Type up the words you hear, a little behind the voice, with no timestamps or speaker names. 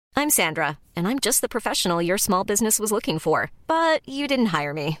I'm Sandra, and I'm just the professional your small business was looking for. But you didn't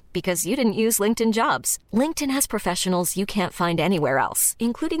hire me because you didn't use LinkedIn Jobs. LinkedIn has professionals you can't find anywhere else,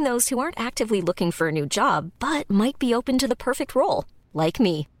 including those who aren't actively looking for a new job, but might be open to the perfect role, like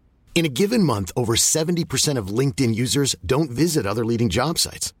me. In a given month, over 70% of LinkedIn users don't visit other leading job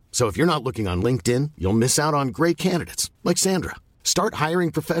sites. So if you're not looking on LinkedIn, you'll miss out on great candidates like Sandra. Start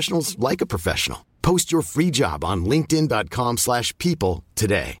hiring professionals like a professional. Post your free job on linkedin.com/people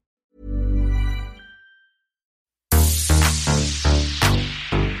today.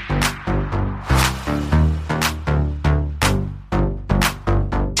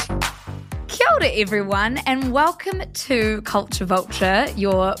 Kia ora everyone, and welcome to Culture Vulture,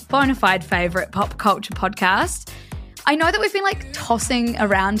 your bona fide favourite pop culture podcast. I know that we've been tossing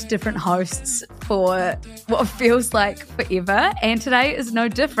around different hosts for what feels like forever, and today is no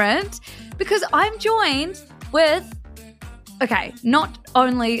different because I'm joined with, not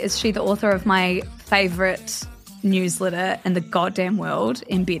only is she the author of my favourite newsletter in the goddamn world,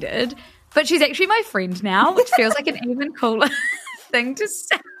 Embedded, but she's actually my friend now, which feels like an even cooler thing to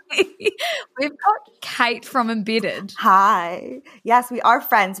say. We've got Kate from Embedded. Hi. Yes, we are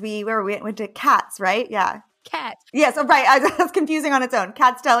friends. We went to Cats, right? Yeah. Cat. Yes, right. I was confusing on its own.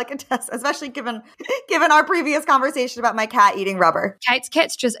 Cat's delicatessen, especially given our previous conversation about my cat eating rubber. Kate's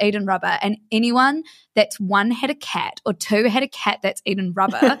cat's just eaten rubber, and anyone that's one had a cat or two had a cat that's eaten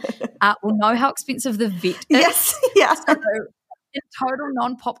rubber will know how expensive the vet is. Yes, yeah. So, in total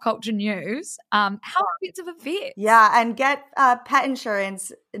non-pop culture news, how expensive a vet? Yeah, and get pet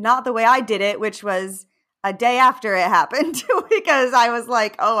insurance, not the way I did it, which was a day after it happened, because I was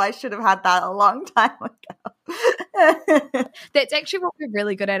like, oh, I should have had that a long time ago. That's actually what we're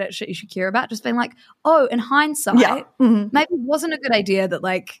really good at Shit You Should Care About, just being like, oh, in hindsight, maybe it wasn't a good idea that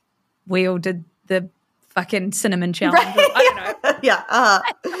we all did the fucking cinnamon challenge. Right? I don't know.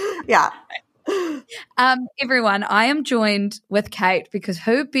 Yeah. Everyone, I am joined with Kate because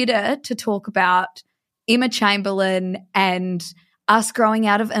who better to talk about Emma Chamberlain and us growing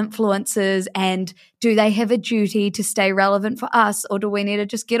out of influences, and do they have a duty to stay relevant for us, or do we need to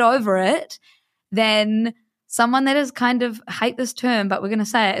just get over it, than someone that is kind of, hate this term, but we're going to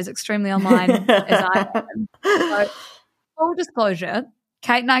say it, is extremely online as I am. So, full disclosure,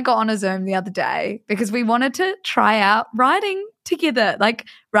 Kate and I got on a Zoom the other day because we wanted to try out writing together,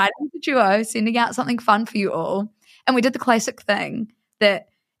 writing as a duo, sending out something fun for you all. And we did the classic thing that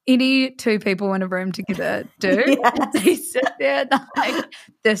any two people in a room together do. Yes. They sit there and they're like,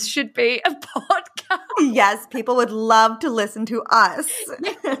 this should be a podcast. Yes, people would love to listen to us.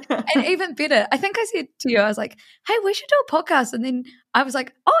 And even better, I think I said to you, I was like, hey, we should do a podcast. And then I was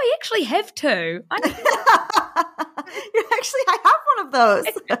like, oh, I actually have two. I have one of those.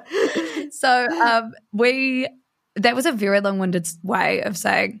 So that was a very long-winded way of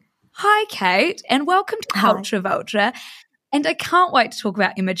saying, hi, Kate, and welcome to Culture Vulture. And I can't wait to talk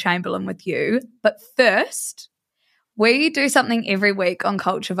about Emma Chamberlain with you. But first, we do something every week on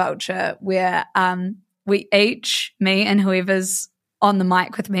Culture Vulture where we each, me and whoever's on the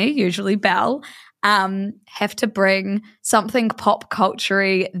mic with me, usually Belle, have to bring something pop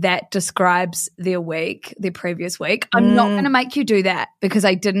culture-y that describes their week, their previous week. I'm not going to make you do that because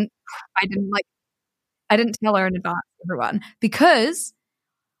I didn't tell her in advance, everyone, because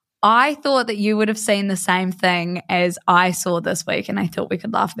I thought that you would have seen the same thing as I saw this week, and I thought we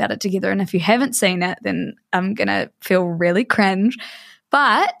could laugh about it together. And if you haven't seen it, then I'm going to feel really cringe.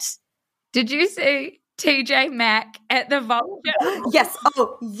 But did you see TJ Maxx at the Vulture? Yes.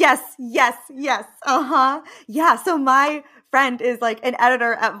 Oh, yes. Uh-huh. Yeah, so my friend is an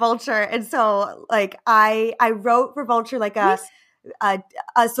editor at Vulture, and so I wrote for Vulture a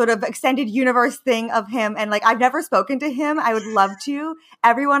sort of extended universe thing of him, and I've never spoken to him. I would love to.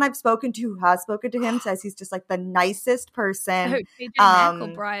 Everyone I've spoken to who has spoken to him says he's just the nicest person. Who, TJ Maxx or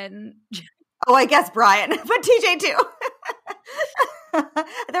Brian? Oh, I guess Brian, but TJ too.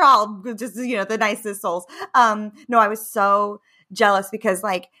 They're all just the nicest souls. No, I was so jealous because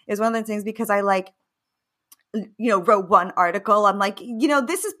it was one of those things because I wrote one article. I'm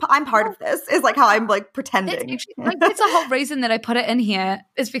I'm part of this, is how I'm pretending. That's the whole reason that I put it in here,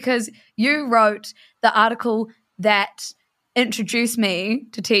 is because you wrote the article that introduced me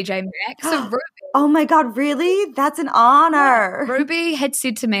to TJ Maxx. So Ruby, oh my God, really? That's an honor. Ruby had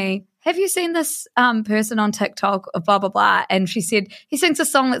said to me, have you seen this person on TikTok of blah, blah, blah? And she said, he sings a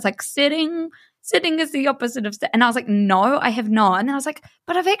song that's sitting is the opposite of and I was like, no, I have not. And then I was like,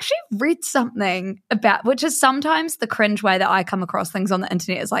 but I've actually read something about, which is sometimes the cringe way that I come across things on the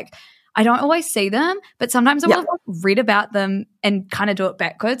internet is I don't always see them, but sometimes I will read about them and kind of do it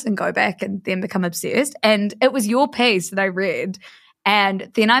backwards and go back and then become obsessed. And it was your piece that I read,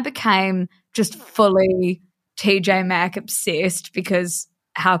 And then I became just fully TJ Maxx obsessed, because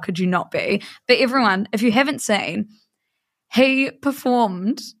how could you not be? But everyone, if you haven't seen, he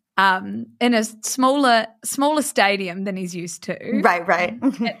performed in a smaller stadium than he's used to. Right.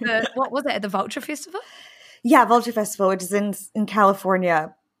 What was it, at the Vulture Festival? Yeah, Vulture Festival, which is in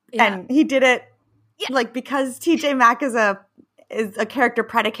California. Yeah. And he did it like, because TJ Maxx is a character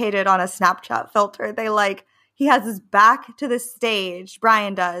predicated on a Snapchat filter. He has his back to the stage,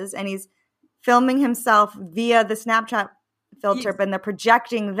 Brian does, and he's filming himself via the Snapchat filter, but they're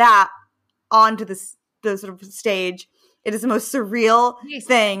projecting that onto the sort of stage. It is the most surreal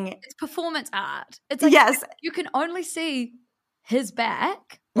thing. It's performance art. It's like, you can only see his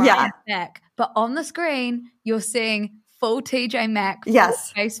back, Brian's back, but on the screen you're seeing full TJ Maxx, full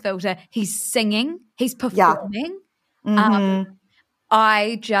face filter. He's singing, he's performing. That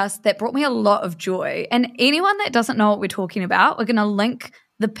brought me a lot of joy. And anyone that doesn't know what we're talking about, we're going to link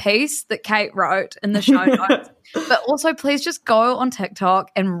the piece that Kate wrote in the show notes. But also, please just go on TikTok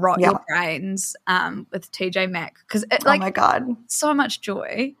and rot your brains with TJ Maxx, because oh my God, so much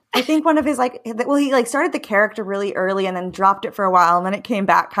joy. I think one of his he started the character really early and then dropped it for a while, and then it came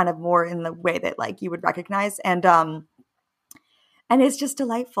back kind of more in the way that you would recognize, and it's just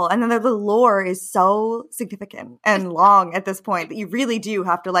delightful. And then the lore is so significant and long at this point that you really do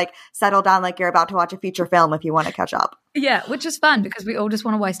have to settle down like you're about to watch a feature film if you want to catch up. Yeah, which is fun because we all just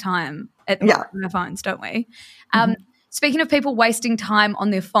want to waste time on our phones, don't we? Speaking of people wasting time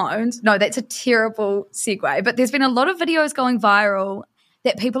on their phones, no, that's a terrible segue, but there's been a lot of videos going viral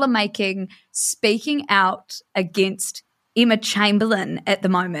that people are making speaking out against Emma Chamberlain at the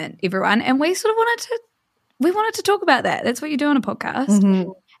moment, everyone. And we sort of wanted to talk about that. That's what you do on a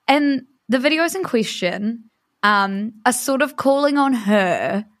podcast. And the videos in question are sort of calling on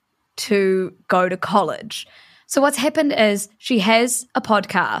her to go to college. So what's happened is she has a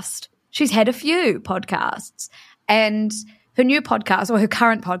podcast. She's had a few podcasts. And her new podcast, or her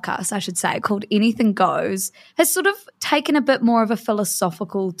current podcast, I should say, called Anything Goes, has sort of taken a bit more of a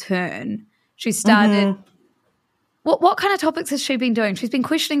philosophical turn. She started What kind of topics has she been doing? She's been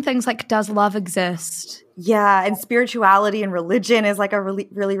questioning things like, does love exist? Yeah, and spirituality and religion is a really,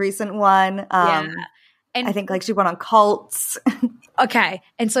 really recent one. And I think she went on cults. Okay,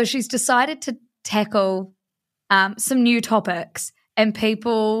 and so she's decided to tackle some new topics, and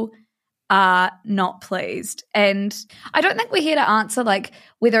people are not pleased. And I don't think we're here to answer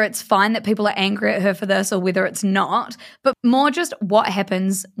whether it's fine that people are angry at her for this or whether it's not, but more just what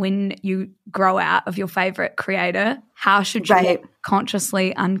happens when you grow out of your favorite creator. How should you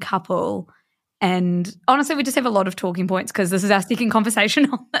consciously uncouple? And honestly, we just have a lot of talking points because this is our second conversation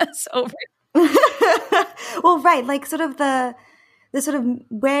on this already. Well, sort of the sort of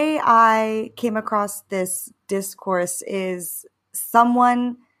way I came across this discourse is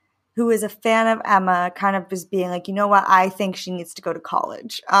someone who is a fan of Emma kind of just being you know what, I think she needs to go to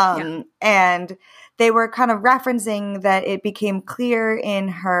college. And they were kind of referencing that it became clear in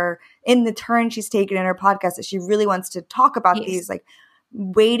the turn she's taken in her podcast that she really wants to talk about these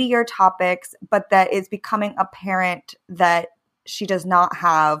weightier topics, but that it's becoming apparent that she does not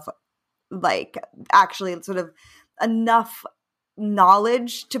have actually sort of enough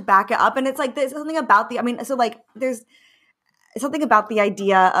knowledge to back it up. And it's there's something about there's something about the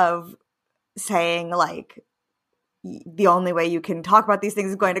idea of saying the only way you can talk about these things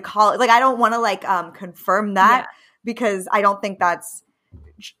is going to college. I don't want to confirm that because I don't think that's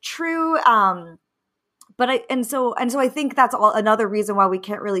true. But I think that's another reason why we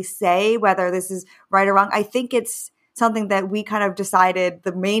can't really say whether this is right or wrong. I think it's something that we kind of decided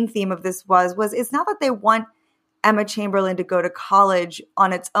the main theme of this was it's not that they want Emma Chamberlain to go to college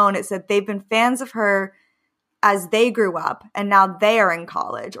on its own. It's that they've been fans of her as they grew up and now they are in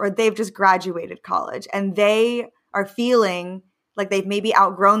college or they've just graduated college and they are feeling like they've maybe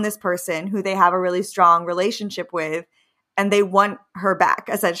outgrown this person who they have a really strong relationship with and they want her back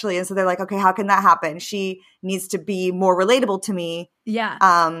essentially. And so they're okay, how can that happen? She needs to be more relatable to me.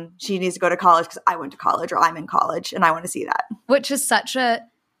 Yeah. She needs to go to college because I went to college or I'm in college and I want to see that. Which is such a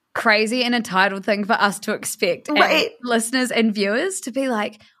crazy and entitled thing for us to expect. Right. And listeners and viewers to be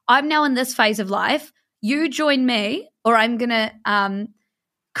I'm now in this phase of life. You join me or I'm going to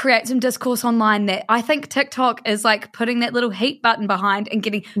create some discourse online that I think TikTok is putting that little heat button behind and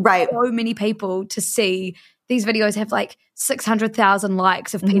getting so many people to see. These videos have 600,000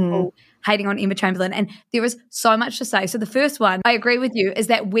 likes of people hating on Emma Chamberlain, and there is so much to say. So the first one, I agree with you, is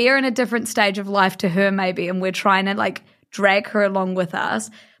that we're in a different stage of life to her maybe, and we're trying to drag her along with us.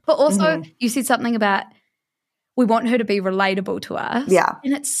 But also you said something about we want her to be relatable to us. Yeah.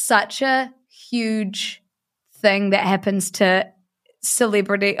 And it's such a huge thing that happens to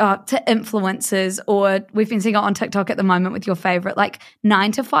celebrity to influencers, or we've been seeing it on TikTok at the moment with your favorite, like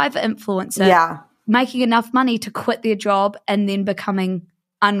 9-to-5 influencer making enough money to quit their job and then becoming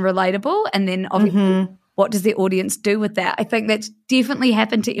unrelatable. And then obviously what does the audience do with that? I think that's definitely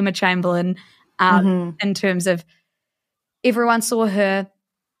happened to Emma Chamberlain in terms of everyone saw her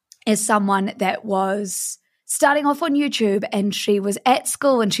as someone that was starting off on YouTube, and she was at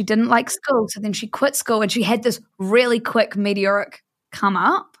school and she didn't like school. So then she quit school and she had this really quick meteoric come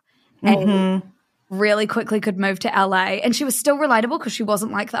up and really quickly could move to LA. And she was still relatable because she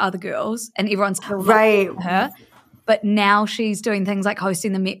wasn't like the other girls and everyone still liked her. But now she's doing things like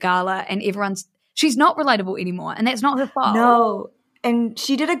hosting the Met Gala and she's not relatable anymore, and that's not her fault. No. And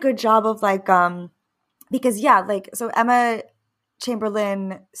she did a good job of like, because so Emma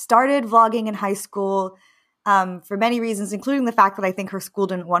Chamberlain started vlogging in high school for many reasons, including the fact that I think her school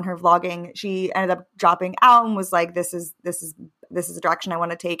didn't want her vlogging. She ended up dropping out and was like, this is the direction I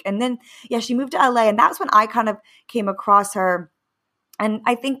want to take. And then, she moved to LA, and that's when I kind of came across her. And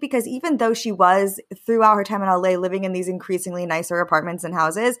I think because even though she was throughout her time in LA living in these increasingly nicer apartments and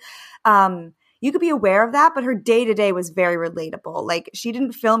houses, you could be aware of that, but her day-to-day was very relatable. Like, she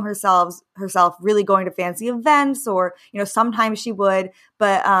didn't film herself really going to fancy events, or, sometimes she would,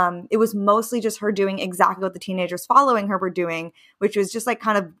 but it was mostly just her doing exactly what the teenagers following her were doing, which was just like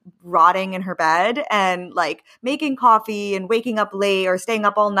kind of rotting in her bed and like making coffee and waking up late or staying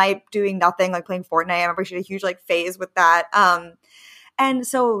up all night doing nothing, like playing Fortnite. I remember she had a huge like phase with that. And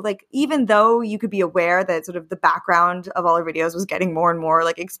so, like, even though you could be aware that sort of the background of all her videos was getting more and more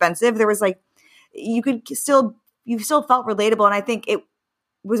like expensive, there was like, you still felt relatable. And I think it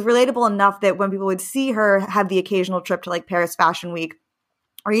was relatable enough that when people would see her have the occasional trip to like Paris Fashion Week,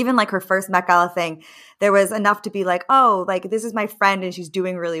 or even like her first Met Gala thing, there was enough to be like, oh, like this is my friend and she's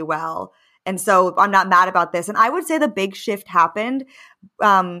doing really well. And so I'm not mad about this. And I would say the big shift happened.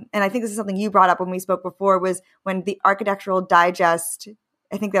 And I think this is something you brought up when we spoke before, was when the Architectural Digest,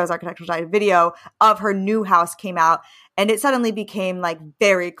 I think that was Architectural Digest video of her new house came out. And it suddenly became like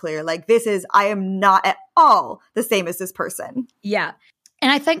very clear, like I am not at all the same as this person. Yeah.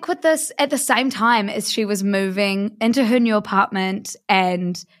 And I think with this, at the same time as she was moving into her new apartment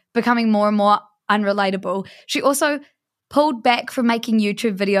and becoming more and more unrelatable, she also pulled back from making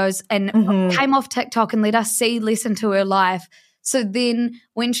YouTube videos and came off TikTok and let us see less into her life. So then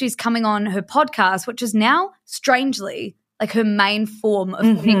when she's coming on her podcast, which is now strangely like her main form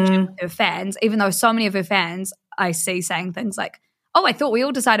of connection with her fans, even though so many of her fans I see saying things like, oh, I thought we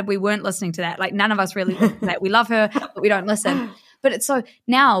all decided we weren't listening to that. Like none of us really listen to that. We love her, but we don't listen. But it's so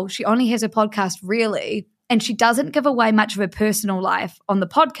now she only has her podcast really, and she doesn't give away much of her personal life on the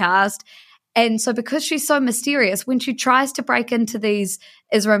podcast. And so because she's so mysterious, when she tries to break into these,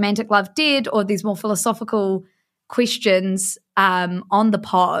 is romantic love dead, or these more philosophical questions on the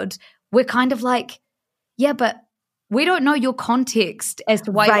pod, we're kind of like, yeah, but we don't know your context as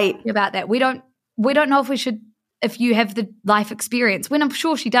to why you're thinking about that. We don't know if you have the life experience, when I'm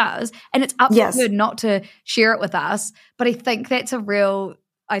sure she does, and it's up to her not to share it with us. But I think that's like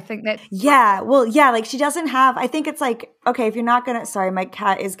she doesn't have, I think it's like, okay, if you're not going to, sorry, my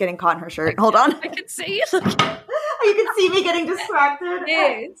cat is getting caught in her shirt. Hold on. I can see it. You can see me getting distracted.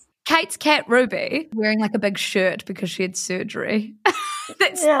 Yes. Kate's cat, Ruby, wearing like a big shirt because she had surgery.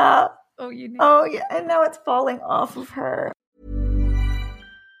 Yeah. Oh, yeah. And now it's falling off of her.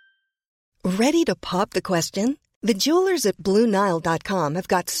 Ready to pop the question? The jewelers at BlueNile.com have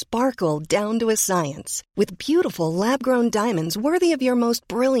got sparkle down to a science with beautiful lab-grown diamonds worthy of your most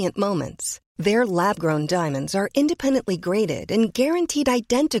brilliant moments. Their lab-grown diamonds are independently graded and guaranteed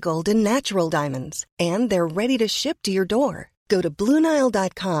identical to natural diamonds, and they're ready to ship to your door. Go to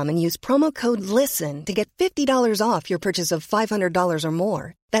BlueNile.com and use promo code LISTEN to get $50 off your purchase of $500 or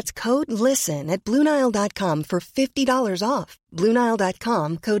more. That's code LISTEN at BlueNile.com for $50 off.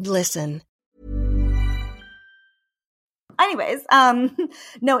 BlueNile.com, code LISTEN. Anyways,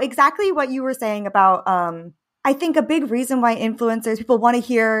 no, exactly what you were saying about, I think a big reason why people want to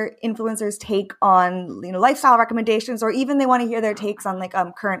hear influencers take on, lifestyle recommendations, or even they want to hear their takes on like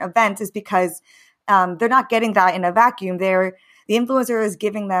current events, is because they're not getting that in a vacuum. The influencer is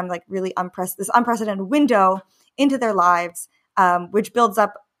giving them like really this unprecedented window into their lives, which builds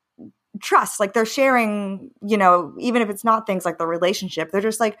up trust. Like they're sharing, even if it's not things like the relationship, they're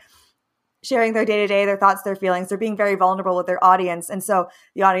just like sharing their day-to-day, their thoughts, their feelings. They're being very vulnerable with their audience. And so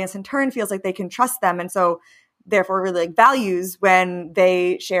the audience in turn feels like they can trust them. And so therefore really like values when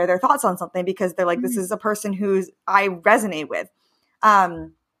they share their thoughts on something, because they're like, this is a person I resonate with.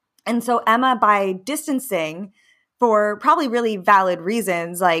 And so Emma, by distancing for probably really valid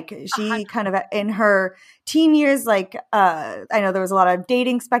reasons. Like she kind of in her teen years, like I know there was a lot of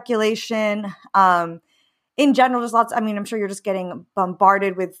dating speculation. In general, just lots. I mean, I'm sure you're just getting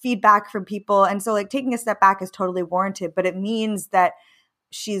bombarded with feedback from people. And so like taking a step back is totally warranted, but it means that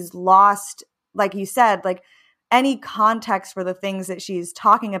she's lost, like you said, like any context for the things that she's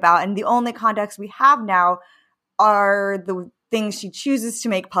talking about. And the only context we have now are the things she chooses to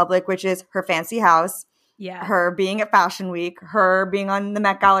make public, which is her fancy house, her being at Fashion Week, her being on the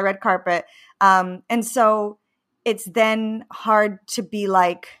Met Gala red carpet. And so it's then hard to be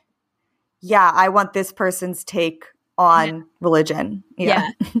like, yeah, I want this person's take on religion. Yeah.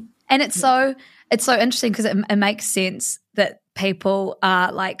 And it's so interesting because it makes sense that people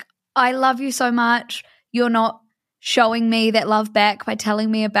are like, I love you so much. You're not showing me that love back by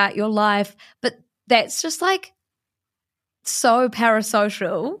telling me about your life. But that's just like so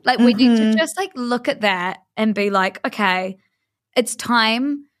parasocial. Like we need to just like look at that and be like, okay, it's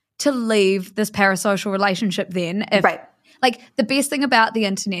time to leave this parasocial relationship then. Like the best thing about the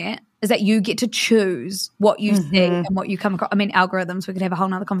internet is that you get to choose what you see and what you come across. I mean, algorithms, we could have a whole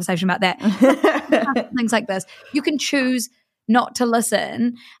nother conversation about that. Things like this. You can choose not to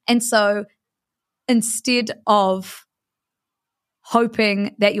listen. And so instead of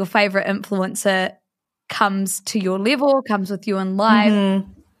hoping that your favorite influencer comes to your level, comes with you in life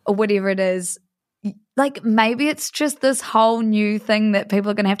or whatever it is, like maybe it's just this whole new thing that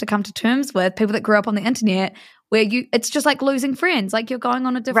people are going to have to come to terms with, people that grew up on the internet, where it's just like losing friends, like you're going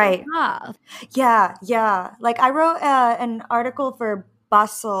on a different path. Yeah. Like I wrote an article for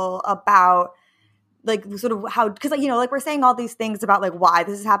Bustle about like sort of how, because like, you know, like we're saying all these things about like why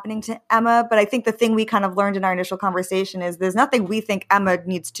this is happening to Emma, but I think the thing we kind of learned in our initial conversation is there's nothing we think Emma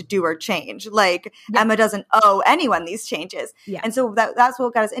needs to do or change. Like Emma doesn't owe anyone these changes. And so that's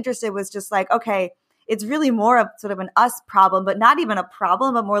what got us interested, was just like, okay, it's really more of sort of an us problem, but not even a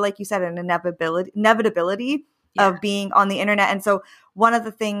problem, but more like you said, an inevitability of being on the internet. And so one of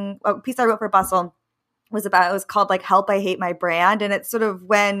the a piece I wrote for Bustle was called like Help, I Hate My Brand. And it's sort of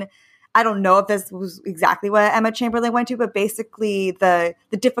when, I don't know if this was exactly what Emma Chamberlain went to, but basically the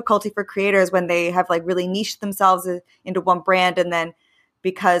difficulty for creators when they have like really niched themselves into one brand. And then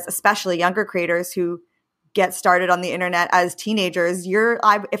because especially younger creators who get started on the internet as teenagers,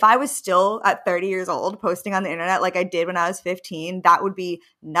 if I was still at 30 years old posting on the internet like I did when I was 15, that would be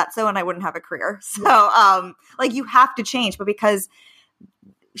nutso and I wouldn't have a career. So like you have to change, but because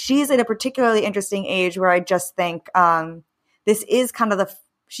she's in a particularly interesting age where I just think this is kind of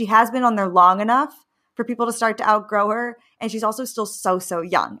she has been on there long enough for people to start to outgrow her. And she's also still so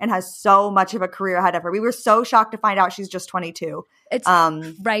young and has so much of a career ahead of her. We were so shocked to find out she's just 22. It's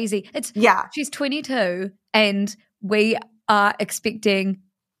crazy. She's 22 and we are expecting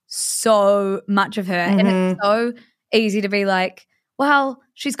so much of her. And it's so easy to be like, well,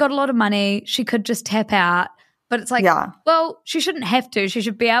 she's got a lot of money. She could just tap out. But it's like, well, she shouldn't have to. She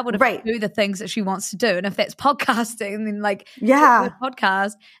should be able to do the things that she wants to do. And if that's podcasting, then like,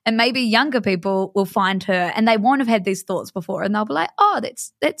 podcast. And maybe younger people will find her and they won't have had these thoughts before. And they'll be like, oh,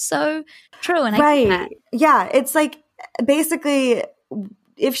 that's so true. And I get that. Yeah. It's like, basically,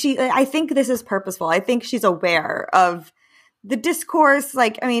 I think this is purposeful. I think she's aware of the discourse.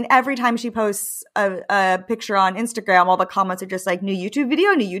 Like, I mean, every time she posts a picture on Instagram, all the comments are just like new YouTube video.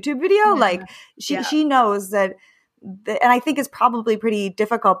 Yeah. Like she knows that, and I think it's probably pretty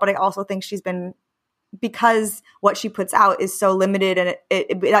difficult, but I also think she's been, because what she puts out is so limited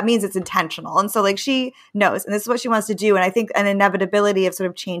and that means it's intentional. And so like she knows, and this is what she wants to do. And I think an inevitability of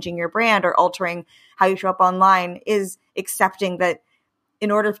sort of changing your brand or altering how you show up online is accepting that in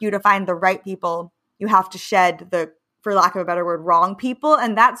order for you to find the right people, you have to shed the, for lack of a better word, wrong people.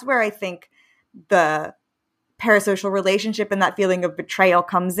 And that's where I think the parasocial relationship and that feeling of betrayal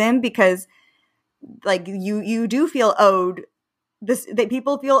comes in, because like you do feel owed this, that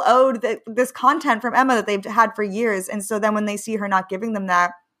people feel owed this content from Emma that they've had for years. And so then when they see her not giving them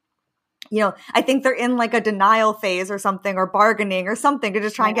that, you know, I think they're in like a denial phase or something, or bargaining or something to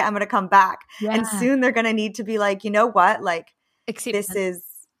just try and get Emma to come back. And soon they're going to need to be like, you know what, like acceptance. This is,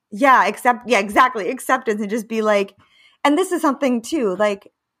 exactly. Acceptance, and just be like, and this is something too,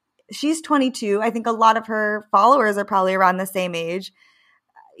 like she's 22. I think a lot of her followers are probably around the same age.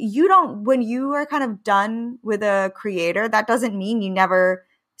 When you are kind of done with a creator, that doesn't mean you never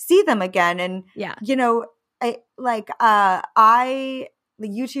see them again. And, you know, the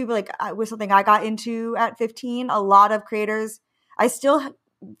YouTube, like was something I got into at 15. A lot of creators, I still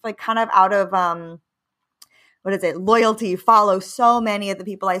like kind of out of, loyalty, follow so many of the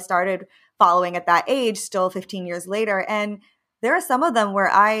people I started following at that age, still 15 years later. And there are some of them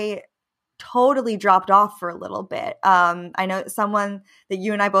where I totally dropped off for a little bit. I know someone that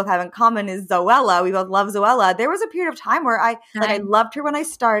you and I both have in common is Zoella. We both love Zoella. There was a period of time where I loved her when I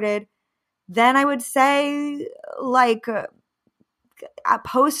started. Then I would say like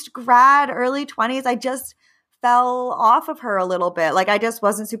post grad, early 20s, I just fell off of her a little bit. Like I just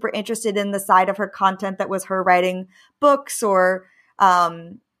wasn't super interested in the side of her content that was her writing books or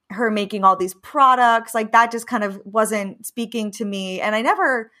her making all these products. Like that just kind of wasn't speaking to me. And I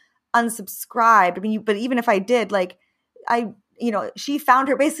never unsubscribed. I mean, but even if I did, like she found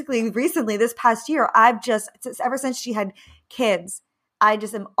her basically recently this past year. Ever since she had kids, I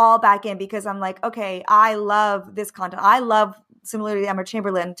just am all back in because I'm like, okay, I love this content. I love, similarly to Emma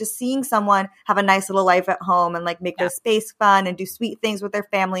Chamberlain, just seeing someone have a nice little life at home and like make their space fun and do sweet things with their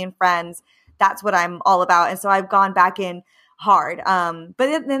family and friends. That's what I'm all about. And so I've gone back in hard. But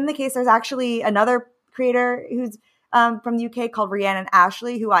in the case, there's actually another creator who's from the UK called Rhiannon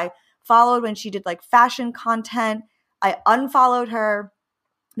Ashley, who I followed when she did like fashion content. I unfollowed her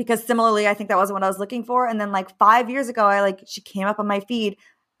because similarly, I think that wasn't what I was looking for. And then like 5 years ago, she came up on my feed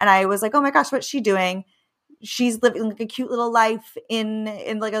and I was like, oh my gosh, what's she doing? She's living like a cute little life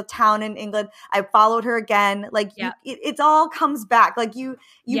in like a town in England. I followed her again. Like it all comes back. Like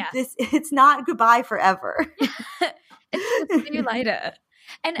it's not goodbye forever. It's see you later.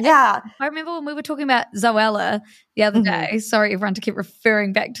 And I remember when we were talking about Zoella the other day, sorry everyone to keep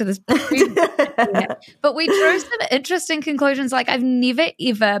referring back to this, but we drew some interesting conclusions. Like I've never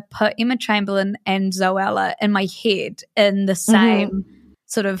ever put Emma Chamberlain and Zoella in my head in the same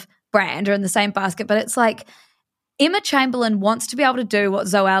sort of brand or in the same basket, but it's like Emma Chamberlain wants to be able to do what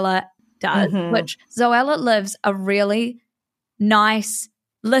Zoella does, which Zoella lives a really nice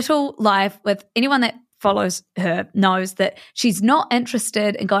little life with anyone that follows her knows that she's not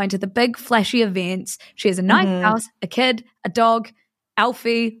interested in going to the big flashy events. She has a nice house, a kid, a dog,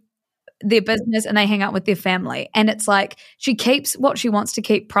 Alfie, their business, and they hang out with their family. And it's like she keeps what she wants to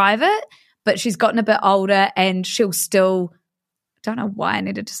keep private, but she's gotten a bit older and she'll still, don't know why I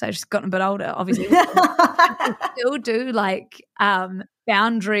needed to say she's gotten a bit older, obviously. She'll still do like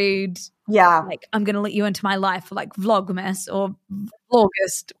boundaried, like I'm going to let you into my life for like Vlogmas or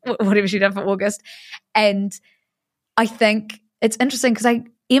August, whatever she did for August. And I think it's interesting because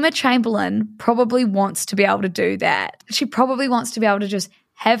Emma Chamberlain probably wants to be able to do that. She probably wants to be able to just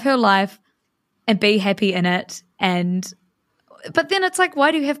have her life and be happy in it. But then it's like,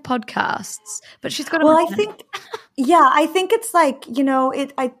 why do you have podcasts? But she's got to. Well, I think it's like,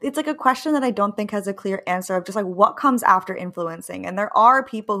 it's like a question that I don't think has a clear answer of just like what comes after influencing. And there are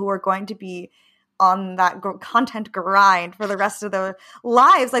people who are going to be on that content grind for the rest of their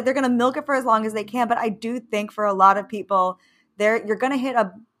lives. Like they're going to milk it for as long as they can. But I do think for a lot of people, you're going to hit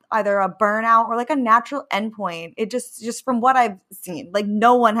either a burnout or like a natural endpoint. It just from what I've seen, like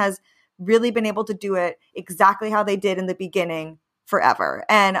no one has really been able to do it exactly how they did in the beginning forever.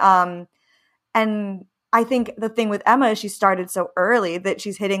 And I think the thing with Emma is she started so early that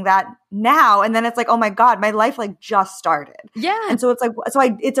she's hitting that now. And then it's like, oh my God, my life like just started. Yeah. And so it's like,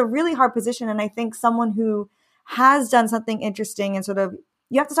 it's a really hard position. And I think someone who has done something interesting and sort of,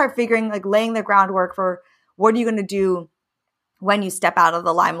 you have to start figuring, like laying the groundwork for what are you going to do when you step out of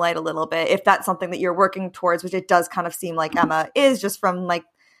the limelight a little bit, if that's something that you're working towards, which it does kind of seem like Emma is, just from like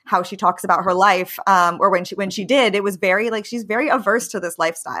how she talks about her life, or when she did, it was very like, she's very averse to this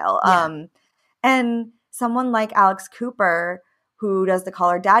lifestyle. Yeah. And someone like Alex Cooper, who does the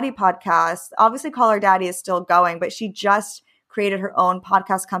Call Her Daddy podcast, obviously Call Her Daddy is still going, but she just created her own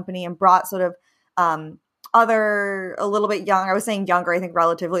podcast company and brought sort of other, a little bit young, I was saying younger, I think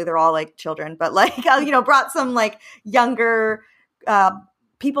relatively, they're all like children, but like, brought some like younger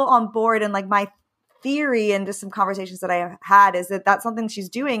people on board. And like my theory and just some conversations that I had is that that's something she's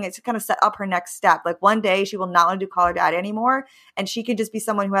doing is to kind of set up her next step. Like one day she will not want to do Call Her Daddy anymore. And she could just be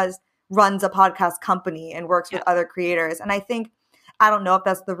someone who runs a podcast company and works with other creators. And I think, I don't know if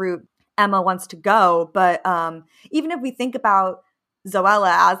that's the route Emma wants to go, but even if we think about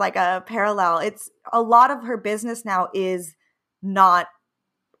Zoella as like a parallel, it's a lot of her business now is not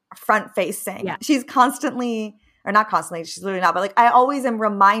front facing. Yeah. She's constantly, or not constantly, she's literally not, but like I always am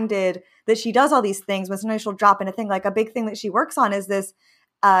reminded that she does all these things when sometimes she'll drop in a thing. Like a big thing that she works on is this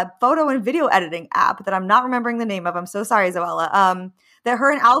photo and video editing app that I'm not remembering the name of. I'm so sorry, Zoella. That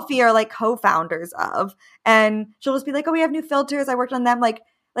her and Alfie are like co-founders of. And she'll just be like, oh, we have new filters. I worked on them. Like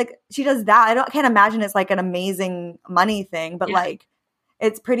she does that. Can't imagine it's like an amazing money thing, but like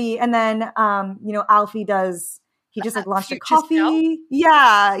it's pretty. And then, Alfie he just like launched a coffee. Self?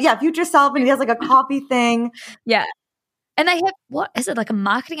 Yeah. Future Self. And he does like a coffee thing. Yeah. And they have, what is it, like a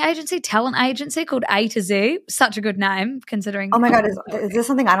marketing agency, talent agency called A to Z? Such a good name, considering. Oh my God, is this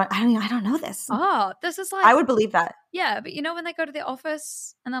something I don't know this. Oh, this is like, I would believe that. Yeah, but you know when they go to the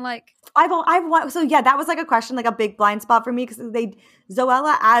office and they're like, so yeah, that was like a question, like a big blind spot for me because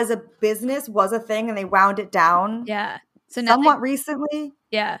Zoella as a business was a thing and they wound it down. Yeah. So now somewhat recently.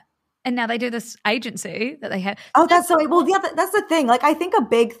 Yeah. And now they do this agency that they have. Oh, that's so, well, yeah, that's the thing. Like, I think a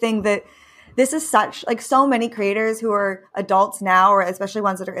big thing that this is such, like, so many creators who are adults now, or especially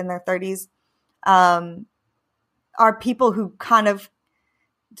ones that are in their 30s, are people who kind of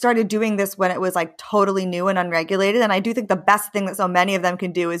started doing this when it was like totally new and unregulated. And I do think the best thing that so many of them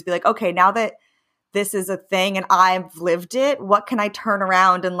can do is be like, okay, now that this is a thing and I've lived it, what can I turn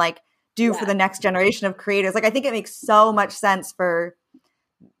around and like do for the next generation of creators? Like, I think it makes so much sense for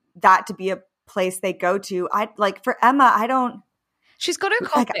that to be a place they go to. I like for Emma, she's got her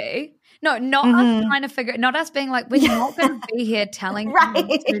copy. No, not us trying to figure, not us being like, we're not going to be here telling.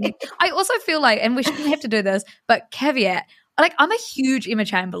 Right. I also feel like, and we shouldn't have to do this, but caveat, like, I'm a huge Emma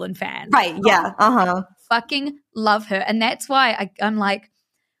Chamberlain fan. Right. Yeah. Fucking love her. And that's why I'm like,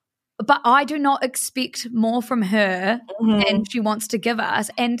 but I do not expect more from her than she wants to give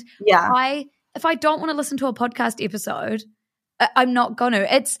us. And if I don't want to listen to a podcast episode, I'm not going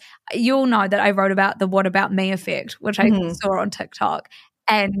to. You'll know that I wrote about the What About Me effect, which I saw on TikTok.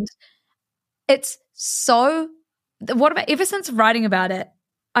 And it's so, ever since writing about it,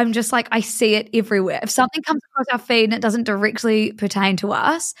 I'm just like, I see it everywhere. If something comes across our feed and it doesn't directly pertain to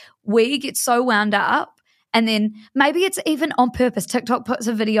us, we get so wound up. And then maybe it's even on purpose. TikTok puts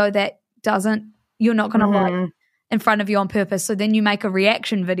a video that you're not going to like in front of you on purpose. So then you make a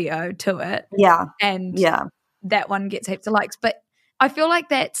reaction video to it. Yeah. And that one gets heaps of likes. But I feel like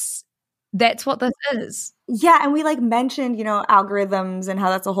that's what this is. Yeah, and we like mentioned, algorithms and how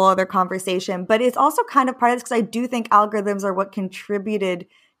that's a whole other conversation. But it's also kind of part of this because I do think algorithms are what contributed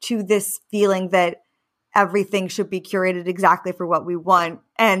to this feeling that everything should be curated exactly for what we want.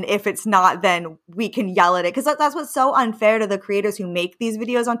 And if it's not, then we can yell at it. Because that's what's so unfair to the creators who make these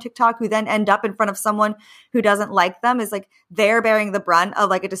videos on TikTok, who then end up in front of someone who doesn't like them, is like they're bearing the brunt of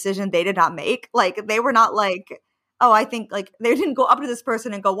like a decision they did not make. Like they were not like, oh, I think like they didn't go up to this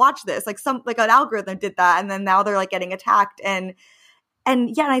person and go watch this. Like an algorithm did that. And then now they're like getting attacked. And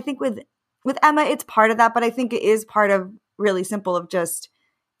I think with Emma, it's part of that. But I think it is part of really simple of just,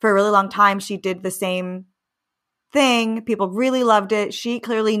 for a really long time, she did the same thing. People really loved it. She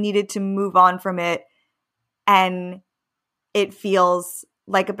clearly needed to move on from it. And it feels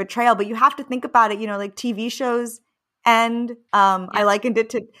like a betrayal. But you have to think about it, like TV shows. And I likened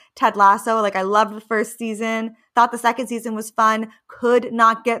it to Ted Lasso. Like, I loved the first season. Thought the second season was fun. Could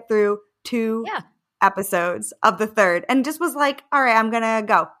not get through 2 episodes of the third. And just was like, all right, I'm going to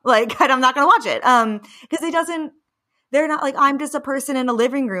go. Like, I'm not going to watch it. Because they're not like, I'm just a person in a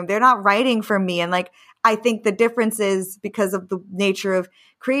living room. They're not writing for me. And like, I think the difference is because of the nature of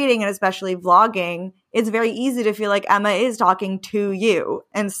creating and especially vlogging, it's very easy to feel like Emma is talking to you.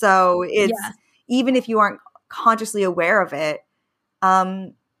 And so it's, even if you aren't consciously aware of it,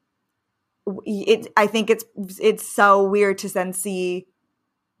 I think it's so weird to then see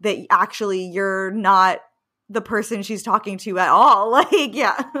that actually you're not the person she's talking to at all. Like,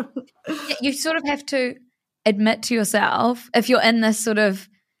 you sort of have to admit to yourself, if you're in this sort of,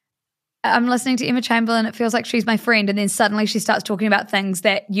 I'm listening to Emma Chamberlain, it feels like she's my friend, and then suddenly she starts talking about things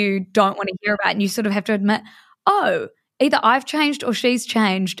that you don't want to hear about, and you sort of have to admit, oh, either I've changed or she's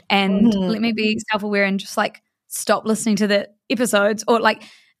changed, and let me be self-aware and just like stop listening to the episodes. Or like,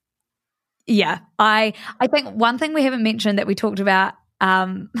 I think one thing we haven't mentioned that we talked about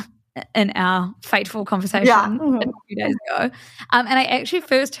in our fateful conversation a few days ago. And I actually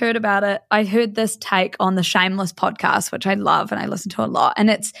first heard about it. I heard this take on the Shameless podcast, which I love and I listen to a lot. And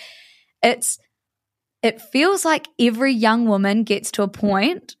it feels like every young woman gets to a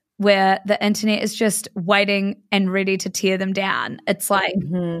point where the internet is just waiting and ready to tear them down. It's like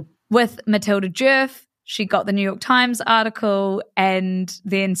with Matilda Djerf, she got the New York Times article and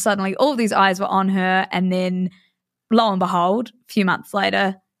then suddenly all these eyes were on her, and then lo and behold, a few months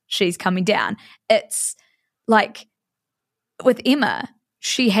later, she's coming down. It's like with Emma,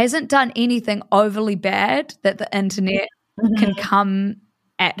 she hasn't done anything overly bad that the internet can come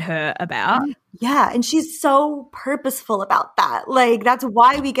at her about. Yeah, and she's so purposeful about that. Like, that's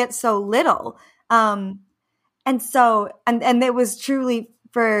why we get so little. And it was truly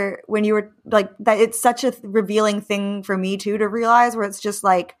for when you were like that, it's such a revealing thing for me too to realize, where it's just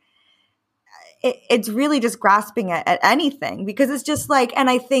like, it's really just grasping at anything, because it's just like, and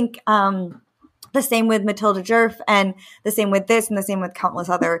I think the same with Matilda Djerf and the same with this and the same with countless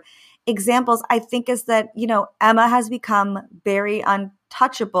other examples, I think, is that, Emma has become very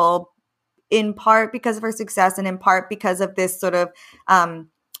untouchable, in part because of her success and in part because of this sort of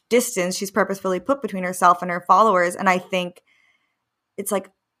distance she's purposefully put between herself and her followers. And I think it's like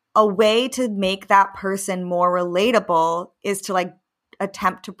a way to make that person more relatable is to like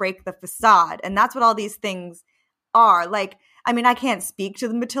attempt to break the facade. And that's what all these things are. Like, I mean, I can't speak to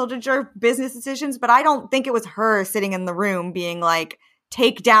the Matilda Djur business decisions, but I don't think it was her sitting in the room being like,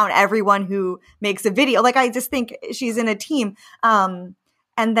 take down everyone who makes a video. Like, I just think she's in a team. And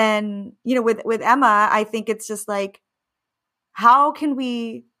then, with Emma, I think it's just like, how can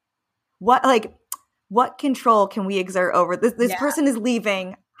we, what control can we exert over this? This person is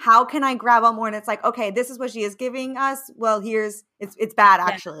leaving. How can I grab on more? And it's like, okay, this is what she is giving us. Well, it's bad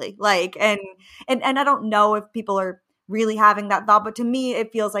actually. Like, and I don't know if people are really having that thought, but to me,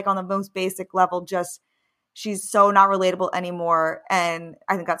 it feels like on the most basic level, just she's so not relatable anymore. And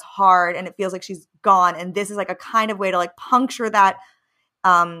I think that's hard. And it feels like she's gone. And this is like a kind of way to like puncture that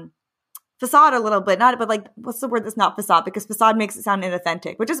facade a little bit. But like, what's the word that's not facade? Because facade makes it sound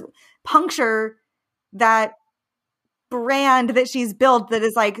inauthentic, but just puncture that brand that she's built that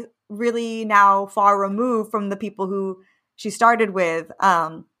is like really now far removed from the people who she started with.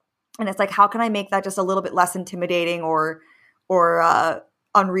 And it's like, how can I make that just a little bit less intimidating or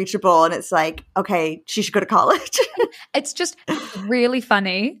unreachable? And it's like, okay, she should go to college. It's just really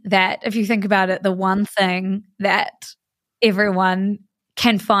funny that if you think about it, the one thing that everyone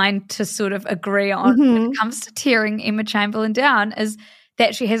can find to sort of agree on when it comes to tearing Emma Chamberlain down is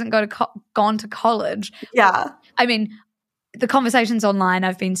that she hasn't gone to college. Yeah. I mean, the conversations online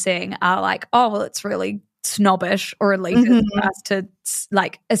I've been seeing are like, oh, well, it's really snobbish or elitist for us to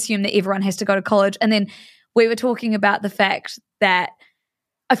like assume that everyone has to go to college. And then we were talking about the fact that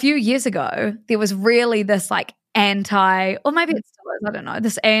a few years ago there was really this like or maybe it still is, I don't know,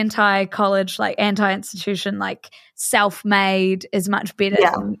 this anti-college, like anti-institution, like self-made is much better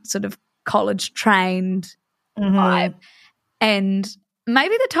than sort of college-trained vibe. And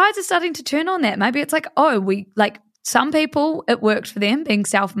maybe the tides are starting to turn on that. Maybe it's like, oh, we like some people, it worked for them being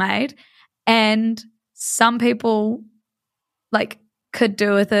self-made, and some people like could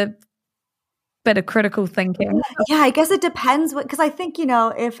do with a bit of critical thinking. Yeah, I guess it depends because I think,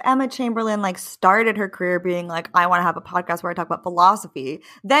 if Emma Chamberlain like started her career being like, I want to have a podcast where I talk about philosophy,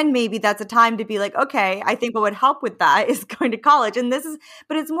 then maybe that's a time to be like, okay, I think what would help with that is going to college. And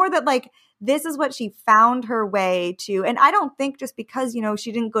but it's more that like, this is what she found her way to. And I don't think just because,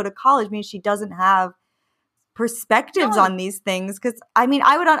 she didn't go to college means she doesn't have perspectives on these things. Cause I mean,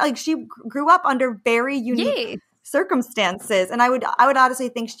 I would like, she grew up under very unique circumstances. And I would honestly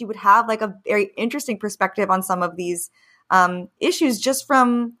think she would have like a very interesting perspective on some of these issues just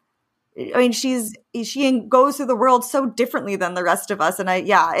from, I mean, she goes through the world so differently than the rest of us. And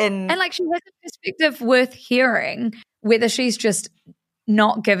and like she has a perspective worth hearing, whether she's just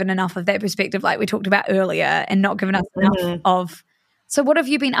not given enough of that perspective, like we talked about earlier, and not given us enough of. So what have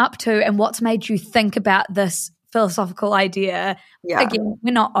you been up to and what's made you think about this philosophical idea? Yeah. Again,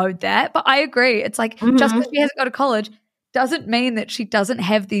 we're not owed that, but I agree. It's like just because she hasn't gone to college doesn't mean that she doesn't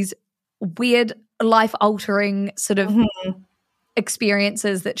have these weird life-altering sort of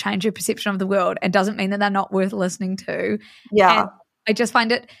experiences that change her perception of the world, and doesn't mean that they're not worth listening to. Yeah. And I just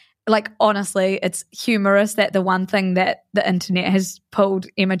find it, like, honestly, it's humorous that the one thing that the internet has pulled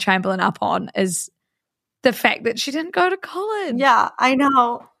Emma Chamberlain up on is the fact that she didn't go to college. Yeah, I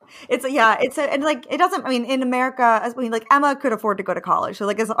know. And like, it doesn't, I mean, in America, like Emma could afford to go to college. So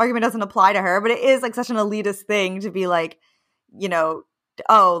like this argument doesn't apply to her, but it is like such an elitist thing to be like,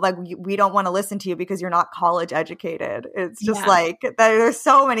 oh, like we don't want to listen to you because you're not college educated. It's just like, there's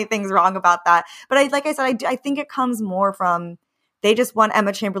so many things wrong about that. But I think it comes more from, they just want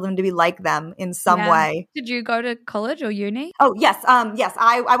Emma Chamberlain to be like them in some way. Did you go to college or uni? Oh, yes. Yes.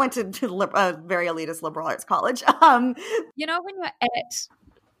 I went to a very elitist liberal arts college. When you're at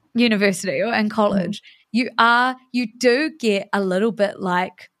university or in college, you do get a little bit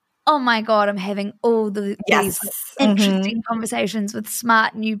like, oh my God, I'm having all these interesting conversations with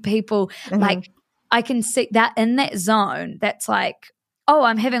smart new people. Like, I can see that in that zone. That's like, oh,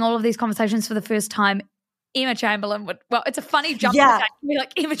 I'm having all of these conversations for the first time. Emma Chamberlain would, well, it's a funny jump. To be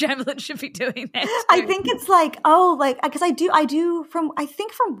like, Emma Chamberlain should be doing that too. I think it's like, oh, like, because I do from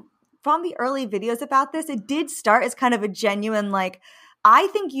the early videos about this, it did start as kind of a genuine, like, I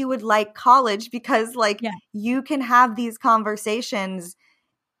think you would like college because like you can have these conversations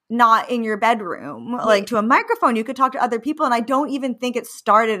not in your bedroom, like to a microphone, you could talk to other people. And I don't even think it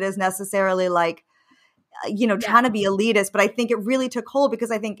started as necessarily like, trying to be elitist, but I think it really took hold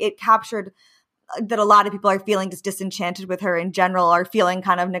because I think it captured that a lot of people are feeling just disenchanted with her in general, are feeling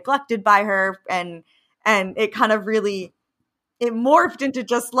kind of neglected by her. And it kind of really, it morphed into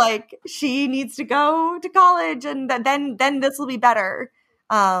just like, she needs to go to college and then this will be better.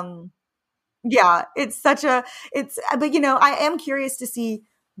 Yeah, but I am curious to see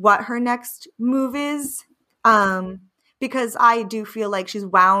what her next move is. Because I do feel like she's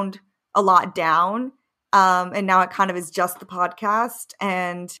wound a lot down. And now it kind of is just the podcast.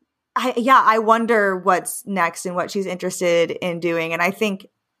 And I wonder what's next and what she's interested in doing. And I think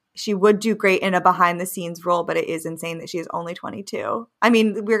she would do great in a behind the scenes role, but it is insane that she is only 22. I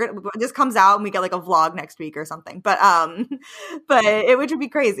mean, this comes out and we get like a vlog next week or something, but it would be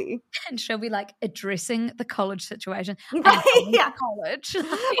crazy. And she'll be like addressing the college situation. Right? Yeah. College.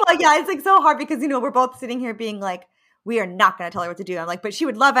 Well, yeah, it's like so hard because, we're both sitting here being like, we are not going to tell her what to do. I'm like, but she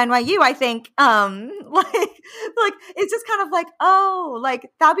would love NYU, I think. Like it's just kind of like, oh,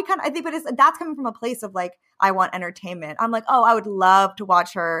 like that'd be kind of, I think, but that's coming from a place of like, I want entertainment. I'm like, oh, I would love to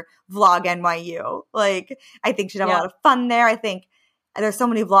watch her vlog NYU. Like, I think she'd have a lot of fun there. I think there's so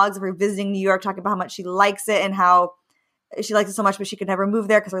many vlogs of her visiting New York, talking about how much she likes it and how she likes it so much, but she could never move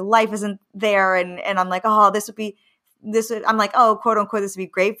there because her life isn't there. And I'm like, oh, I'm like, oh, quote unquote, this would be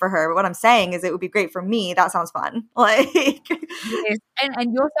great for her. But what I'm saying is it would be great for me. That sounds fun. Like, yes.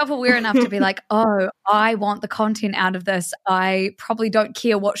 And you're self-aware enough to be like, oh, I want the content out of this. I probably don't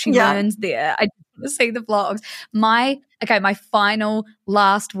care what she learns there. I just want to see the vlogs. My final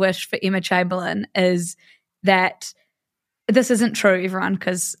last wish for Emma Chamberlain is that this isn't true, everyone,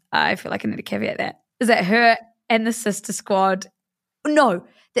 because I feel like I need to caveat that, is that her and the Sister Squad,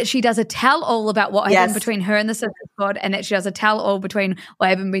 that she does a tell-all about what happened between her and the Sister Squad, and that she does a tell-all between what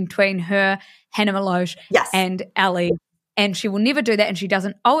happened between her, Hannah Maloche, and Ali. And she will never do that, and she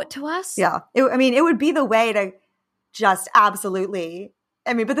doesn't owe it to us. Yeah. It would be the way to just absolutely –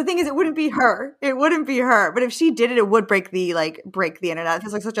 but the thing is, it wouldn't be her. It wouldn't be her. But if she did it, it would break the internet. It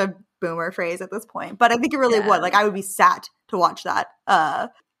feels like such a boomer phrase at this point. But I think it really would. Like, I would be sat to watch that. I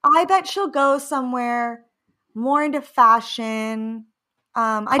bet she'll go somewhere more into fashion.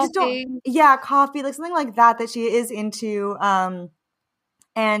 I just don't, coffee, like something like that she is into. But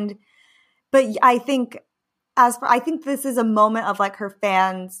I think this is a moment of like her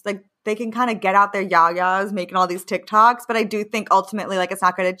fans, like they can kind of get out their yayas making all these TikToks. But I do think ultimately, like, it's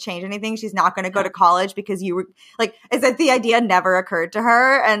not going to change anything. She's not going to go to college because you were like, is that the idea never occurred to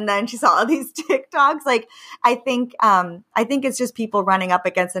her? And then she saw all these TikToks. Like, I think it's just people running up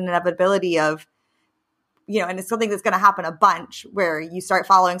against an inevitability of, and it's something that's going to happen a bunch where you start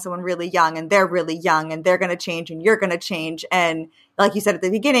following someone really young and they're really young and they're going to change and you're going to change. And like you said at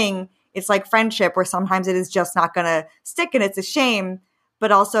the beginning, it's like friendship where sometimes it is just not going to stick and it's a shame,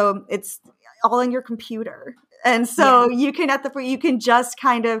 but also it's all in your computer. And so you can just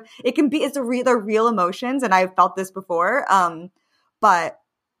kind of, they're real emotions. And I've felt this before. But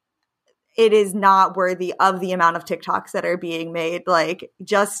it is not worthy of the amount of TikToks that are being made. Like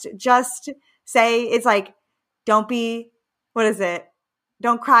just say, it's like, don't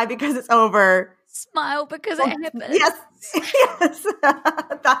cry because it's over. Smile because it happened. Yes.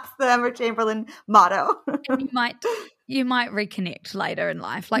 That's the Emma Chamberlain motto. And you might reconnect later in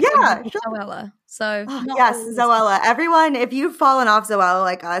life. Like Zoella. So Zoella. Everyone, if you've fallen off Zoella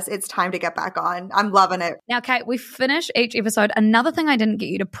like us, it's time to get back on. I'm loving it. Now, Kate, we finish each episode. Another thing I didn't get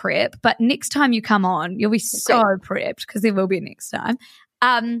you to prep, but next time you come on, you'll be so prepped because there will be a next time.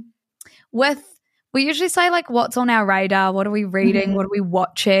 We usually say like what's on our radar, what are we reading, what are we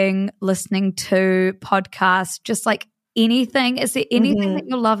watching, listening to, podcasts, just like anything. Is there anything that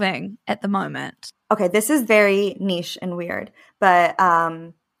you're loving at the moment? Okay, this is very niche and weird, but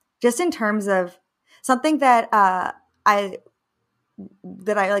just in terms of something that I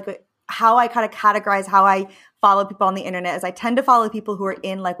like, how I kind of categorize how I follow people on the internet is I tend to follow people who are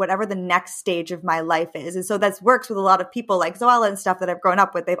in like whatever the next stage of my life is. And so that works with a lot of people like Zoella and stuff that I've grown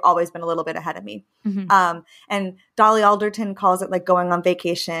up with. They've always been a little bit ahead of me. And Dolly Alderton calls it like going on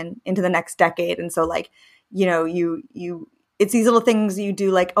vacation into the next decade. And so like, it's these little things you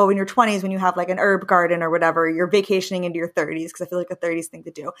do like, in your 20s when you have like an herb garden or whatever, you're vacationing into your 30s because I feel like a 30s thing to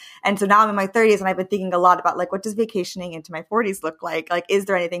do. And so now I'm in my 30s and I've been thinking a lot about like, what does vacationing into my 40s look like? Like, is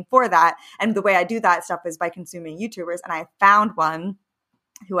there anything for that? And the way I do that stuff is by consuming YouTubers. And I found one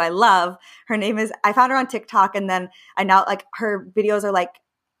who I love. I found her on TikTok, and then I now like her videos are like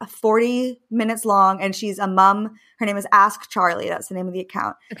 40 minutes long, and she's a mom. Her name is Ask Charlie. That's the name of the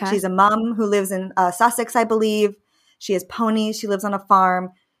account. Okay. She's a mom who lives in Sussex, I believe. She has ponies. She lives on a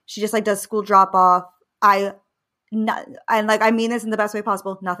farm. She just like does school drop off. I mean this in the best way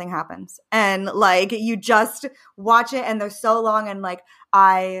possible. Nothing happens. And like, you just watch it and they're so long. And like,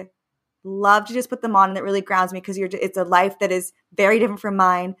 I love to just put them on, and it really grounds me because it's a life that is very different from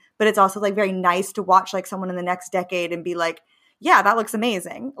mine, but it's also like very nice to watch like someone in the next decade and be like, yeah, that looks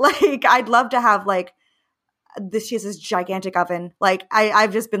amazing. Like I'd love to have like this. She has this gigantic oven. Like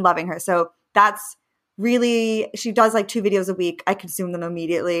I've just been loving her. So that's really, she does like 2 videos a week. I consume them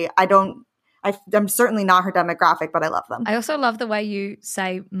immediately. I'm certainly not her demographic, but I love them. I also love the way you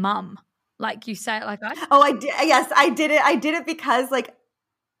say mum. Like you say it like I. Oh, I did. Yes, I did it. I did it because like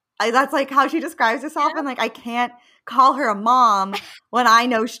that's like how she describes herself, and like I can't call her a mom when I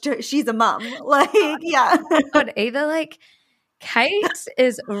know she's a mom. Like, yeah. But either like Kate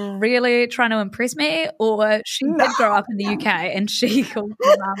is really trying to impress me, or she did grow up in the UK and she calls me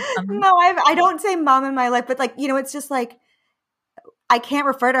mom. No, I don't say mom in my life, but like, you know, it's just like I can't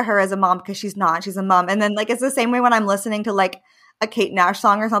refer to her as a mom because she's not. She's a mom. And then like it's the same way when I'm listening to like a Kate Nash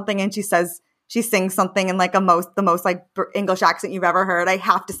song or something, and she sings something in like the most like English accent you've ever heard. I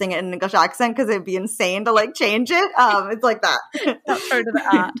have to sing it in an English accent because it'd be insane to like change it. It's like that. Not true to the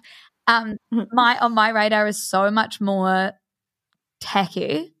art. On my radar is so much more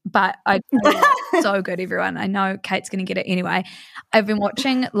tacky, but so good, everyone. I know Kate's going to get it anyway. I've been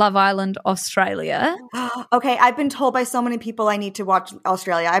watching Love Island Australia. Okay, I've been told by so many people I need to watch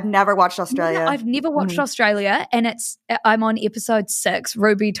Australia. I've never watched Australia. No, I've never watched Australia, and I'm on episode 6.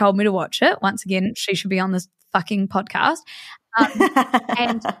 Ruby told me to watch it. Once again, she should be on this fucking podcast.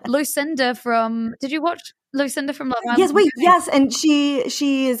 And Lucinda did you watch Lucinda from Love Island? Yes, wait, yes, and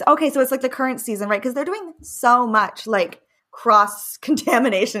she's okay. So it's like the current season, right? Because they're doing so much like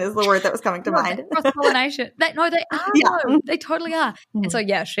cross-contamination is the word that was coming to mind. Cross-pollination. They are. Yeah. They totally are. And so,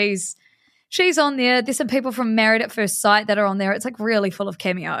 yeah, she's on there. There's some people from Married at First Sight that are on there. It's like really full of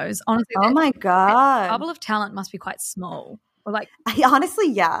cameos. Honestly, oh my God. The bubble of talent must be quite small. Or like, honestly,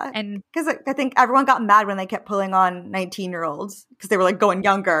 yeah. And because I think everyone got mad when they kept pulling on 19-year-olds because they were like going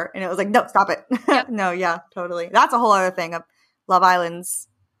younger. And it was like, no, stop it. Yep. No, yeah, totally. That's a whole other thing of Love Island's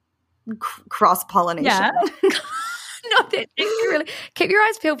cross-pollination. Yeah. No, really keep your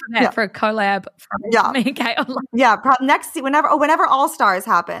eyes peeled for that for a collab from me and Kate. Whenever All Stars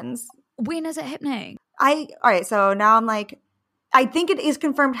happens. When is it happening? All right, so now I'm like, I think it is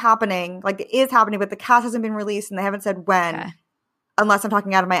confirmed happening. Like it is happening, but the cast hasn't been released and they haven't said when, unless I'm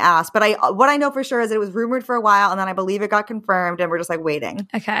talking out of my ass. But what I know for sure is that it was rumored for a while, and then I believe it got confirmed, and we're just like waiting.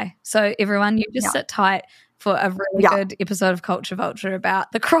 Okay, so everyone, you just sit tight for a really good episode of Culture Vulture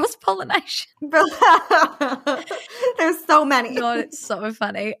about the cross-pollination. There's so many. God, it's so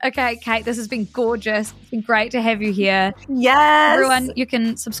funny. Okay, Kate, this has been gorgeous. It's been great to have you here. Yes. Everyone, you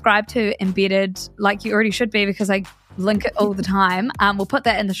can subscribe to Embedded like you already should be because I link it all the time. We'll put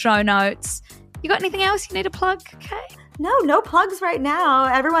that in the show notes. You got anything else you need to plug, Kate? No plugs right now.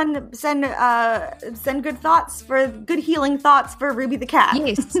 Everyone send good thoughts good healing thoughts for Ruby the cat.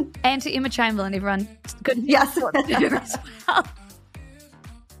 Yes, and to Emma Chamberlain, everyone. Good. Yes. As well.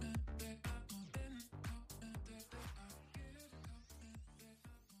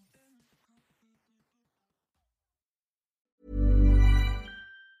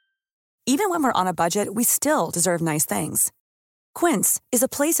 Even when we're on a budget, we still deserve nice things. Quince is a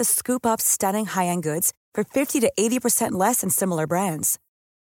place to scoop up stunning high-end goods for 50 to 80% less than similar brands.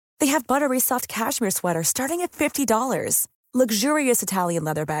 They have buttery soft cashmere sweaters starting at $50, luxurious Italian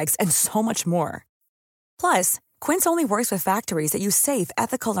leather bags, and so much more. Plus, Quince only works with factories that use safe,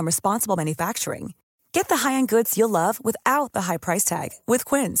 ethical, and responsible manufacturing. Get the high-end goods you'll love without the high price tag with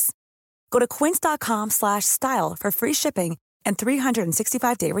Quince. Go to quince.com/style for free shipping and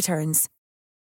 365-day returns.